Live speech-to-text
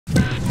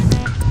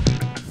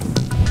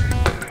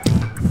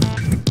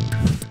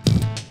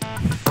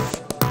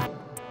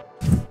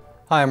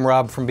Hi, I'm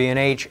Rob from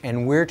B&H,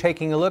 and we're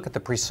taking a look at the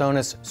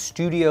PreSonus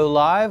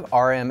StudioLive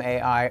RM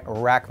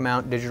rack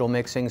mount digital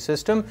mixing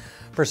system.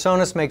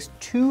 PreSonus makes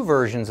two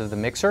versions of the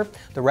mixer,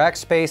 the rack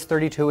space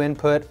 32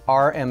 input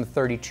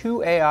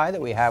RM32AI that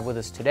we have with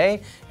us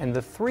today, and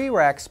the 3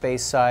 rack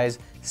space size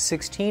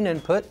 16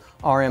 input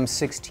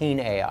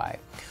RM16AI.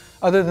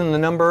 Other than the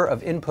number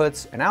of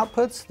inputs and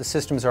outputs, the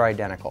systems are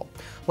identical.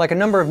 Like a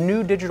number of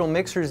new digital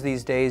mixers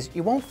these days,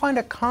 you won't find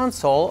a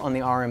console on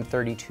the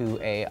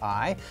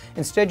RM32AI.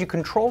 Instead, you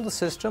control the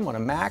system on a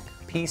Mac,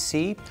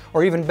 PC,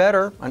 or even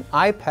better, an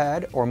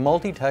iPad or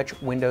multi-touch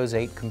Windows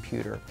 8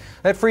 computer.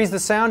 That frees the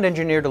sound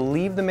engineer to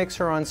leave the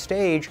mixer on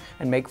stage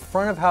and make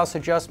front-of-house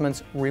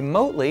adjustments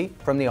remotely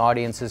from the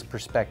audience's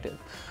perspective.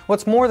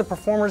 What's more, the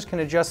performers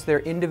can adjust their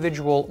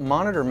individual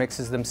monitor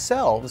mixes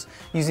themselves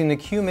using the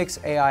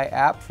CueMix AI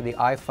app for the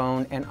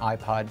iPhone and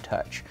iPod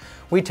Touch.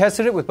 We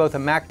tested it with both a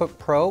MacBook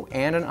Pro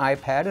and an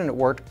iPad, and it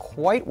worked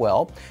quite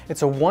well.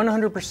 It's a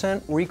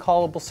 100%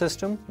 recallable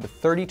system with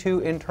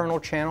 32 internal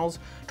channels,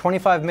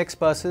 25 mix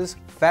buses,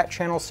 fat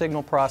channel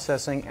signal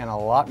processing, and a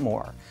lot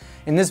more.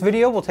 In this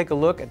video, we'll take a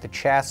look at the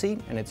chassis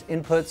and its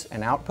inputs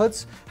and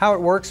outputs, how it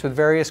works with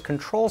various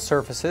control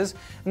surfaces,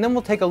 and then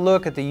we'll take a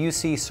look at the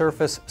UC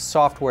Surface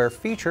software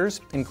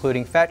features,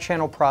 including fat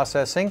channel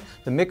processing,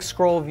 the mix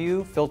scroll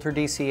view, filter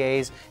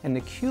DCAs, and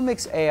the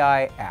CueMix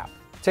AI app.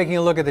 Taking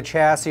a look at the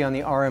chassis on the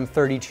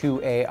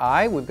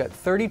RM32AI, we've got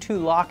 32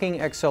 locking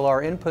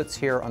XLR inputs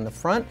here on the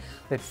front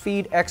that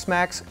feed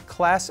Xmax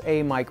Class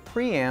A mic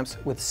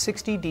preamps with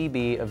 60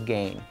 dB of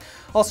gain.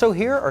 Also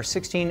here are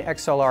 16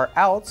 XLR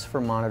outs for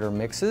monitor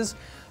mixes.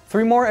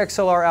 3 more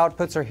XLR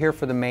outputs are here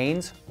for the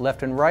mains,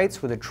 left and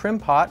rights with a trim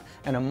pot,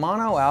 and a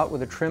mono out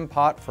with a trim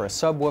pot for a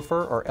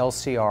subwoofer or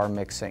LCR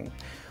mixing.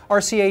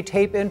 RCA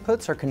tape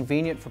inputs are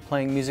convenient for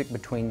playing music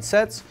between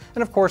sets,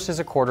 and of course there's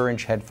a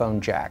 1/4-inch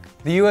headphone jack.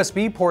 The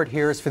USB port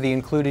here is for the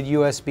included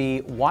USB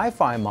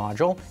Wi-Fi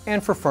module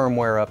and for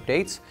firmware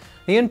updates.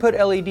 The input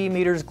LED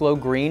meters glow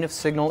green if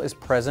signal is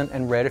present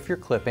and red if you're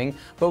clipping,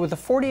 but with the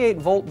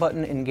 48-volt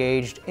button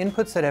engaged,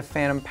 inputs that have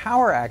phantom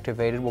power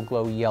activated will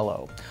glow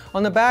yellow.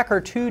 On the back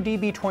are 2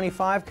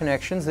 DB25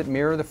 connections that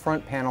mirror the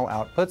front panel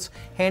outputs,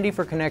 handy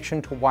for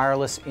connection to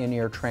wireless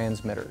in-ear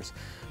transmitters.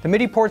 The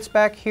MIDI ports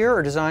back here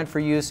are designed for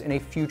use in a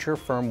future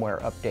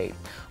firmware update.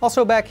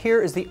 Also back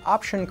here is the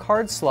option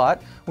card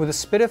slot with a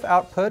SPDIF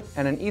output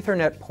and an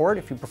Ethernet port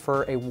if you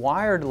prefer a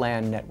wired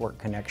LAN network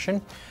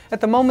connection. At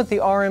the moment, the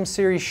RM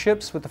series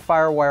ships with the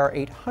FireWire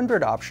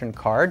 800 option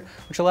card,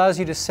 which allows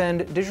you to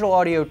send digital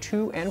audio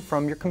to and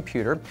from your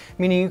computer,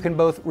 meaning you can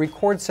both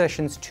record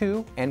sessions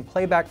to and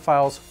playback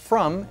files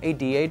from a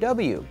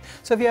DAW.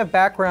 So if you have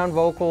background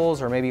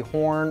vocals or maybe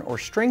horn or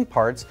string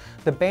parts,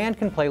 the band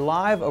can play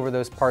live over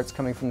those parts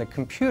coming from the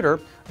computer,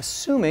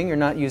 assuming you're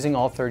not using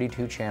all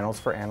 32 channels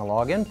for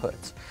analog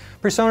inputs.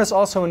 PreSonus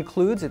also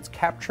includes its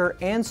Capture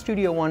and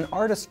Studio One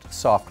Artist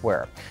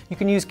software. You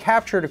can use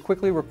Capture to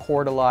quickly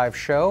record a live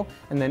show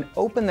and then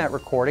open that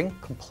recording,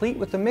 complete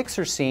with the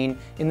mixer scene,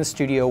 in the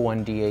Studio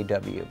One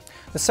DAW.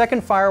 The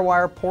second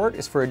FireWire port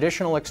is for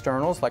additional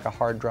externals like a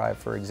hard drive,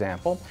 for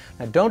example.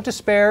 Now don't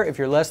despair if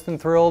you're less than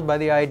thrilled by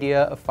the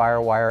idea of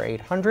FireWire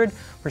 800.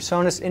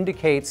 PreSonus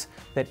indicates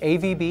that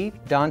AVB,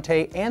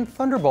 Dante, and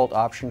Thunderbolt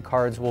option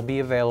cards will be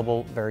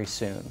available very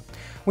soon.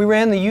 We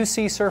ran the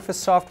UC Surface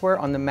software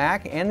on the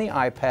Mac and the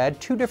iPad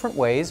 2 different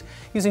ways,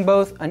 using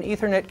both an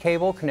Ethernet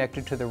cable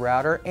connected to the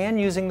router and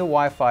using the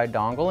Wi-Fi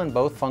dongle, and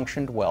both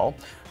functioned well.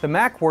 The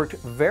Mac worked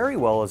very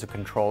well as a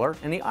controller,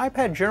 and the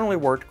iPad generally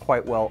worked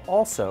quite well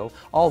also,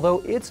 although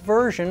its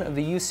version of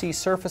the UC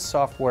Surface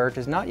software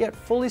does not yet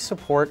fully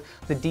support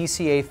the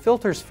DCA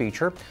filters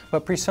feature,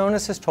 but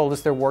PreSonus has told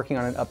us they're working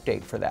on an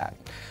update for that.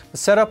 The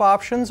setup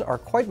options are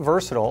quite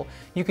versatile.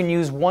 You can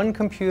use one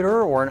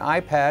computer or an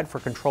iPad for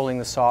controlling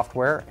the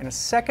software and a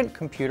second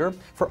computer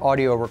for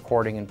audio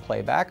recording and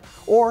playback,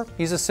 or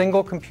use a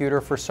single computer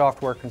for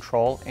software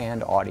control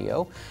and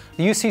audio.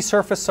 The UC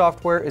Surface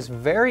software is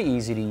very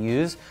easy to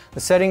use. The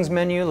settings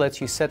menu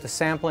lets you set the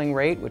sampling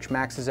rate, which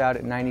maxes out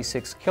at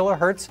 96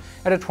 kHz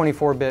at a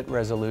 24-bit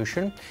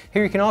resolution.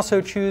 Here you can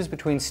also choose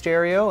between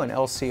stereo and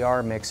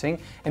LCR mixing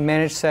and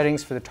manage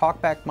settings for the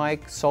talkback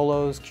mic,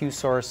 solos, Q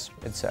source,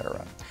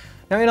 etc.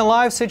 Now in a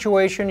live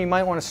situation, you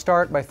might want to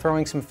start by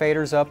throwing some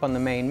faders up on the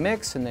main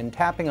mix and then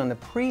tapping on the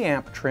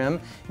preamp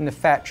trim in the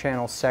fat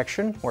channel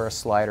section where a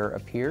slider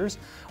appears.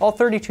 All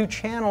 32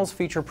 channels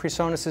feature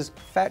PreSonus's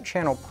fat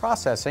channel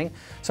processing,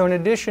 so in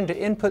addition to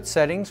input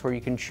settings where you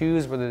can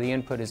choose whether the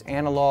input is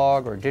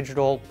analog or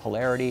digital,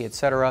 polarity,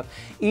 etc.,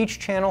 each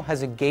channel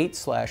has a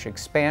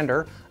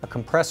gate/expander, a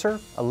compressor,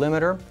 a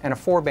limiter, and a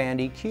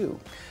 4-band EQ.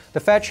 The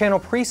fat channel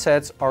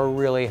presets are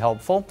really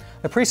helpful.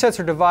 The presets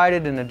are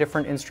divided into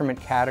different instrument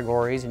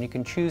categories, and you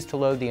can choose to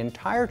load the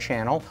entire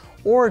channel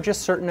or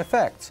just certain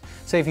effects.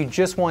 Say if you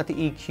just want the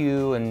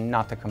EQ and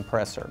not the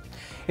compressor.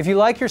 If you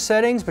like your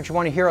settings but you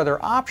want to hear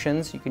other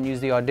options, you can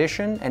use the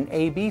Audition and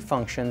A/B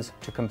functions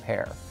to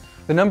compare.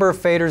 The number of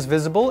faders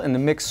visible in the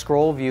mix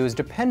scroll view is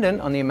dependent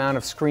on the amount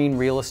of screen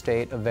real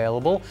estate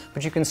available,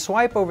 but you can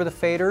swipe over the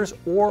faders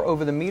or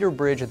over the meter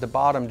bridge at the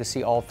bottom to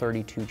see all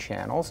 32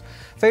 channels.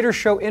 Faders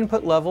show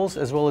input levels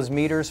as well as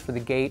meters for the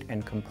gate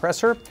and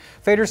compressor.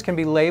 Faders can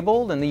be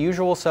labeled, and the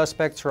usual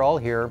suspects are all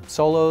here: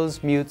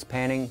 solos, mutes,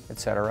 panning,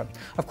 etc.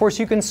 Of course,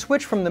 you can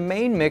switch from the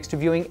main mix to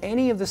viewing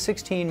any of the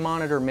 16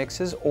 monitor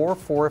mixes or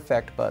 4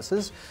 effect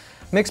buses.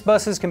 Mix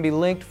buses can be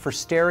linked for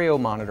stereo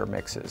monitor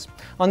mixes.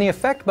 On the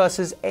effect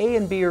buses, A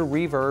and B are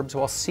reverbs,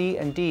 while C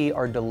and D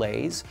are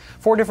delays.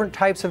 4 different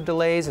types of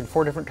delays and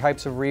 4 different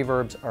types of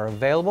reverbs are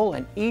available,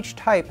 and each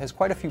type has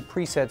quite a few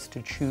presets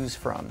to choose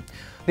from.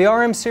 The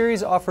RM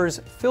series offers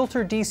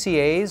filter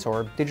DCAs,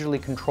 or digitally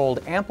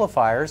controlled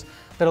amplifiers,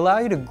 that allow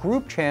you to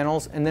group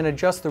channels and then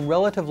adjust the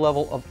relative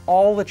level of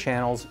all the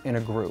channels in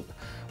a group.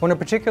 When a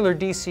particular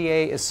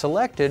DCA is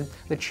selected,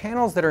 the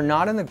channels that are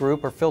not in the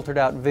group are filtered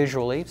out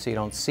visually, so you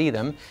don't see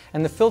them,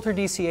 and the filter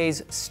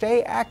DCAs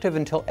stay active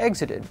until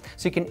exited,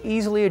 so you can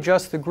easily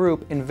adjust the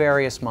group in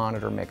various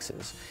monitor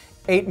mixes.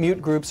 8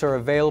 mute groups are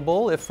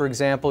available if, for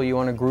example, you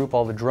want to group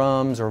all the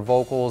drums or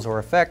vocals or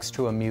effects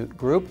to a mute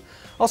group.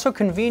 Also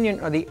convenient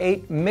are the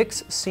 8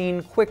 mix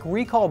scene quick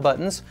recall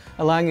buttons,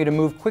 allowing you to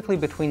move quickly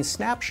between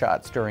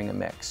snapshots during a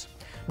mix.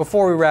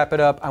 Before we wrap it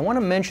up, I want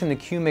to mention the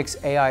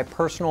CueMix AI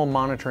personal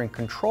monitoring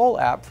control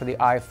app for the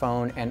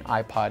iPhone and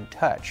iPod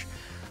Touch.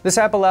 This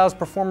app allows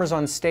performers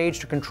on stage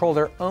to control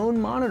their own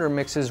monitor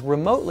mixes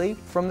remotely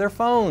from their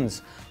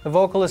phones. The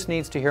vocalist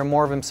needs to hear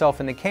more of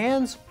himself in the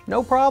cans?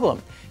 No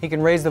problem. He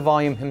can raise the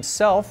volume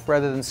himself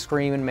rather than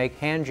scream and make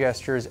hand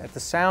gestures at the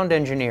sound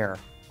engineer.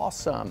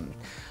 Awesome.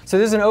 So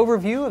there's an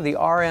overview of the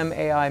RM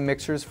AI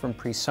mixers from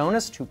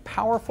PreSonus, 2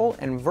 powerful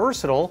and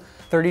versatile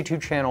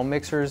 32-channel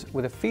mixers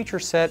with a feature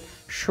set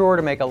sure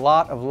to make a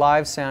lot of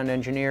live sound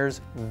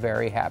engineers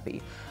very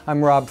happy.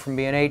 I'm Rob from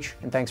B&H,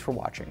 and thanks for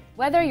watching.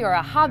 Whether you're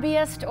a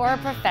hobbyist or a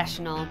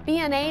professional,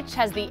 B&H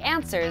has the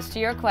answers to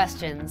your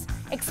questions.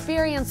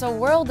 Experience a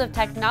world of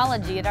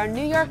technology at our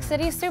New York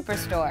City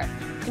Superstore.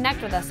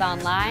 Connect with us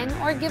online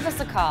or give us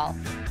a call.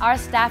 Our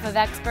staff of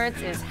experts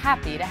is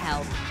happy to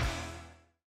help.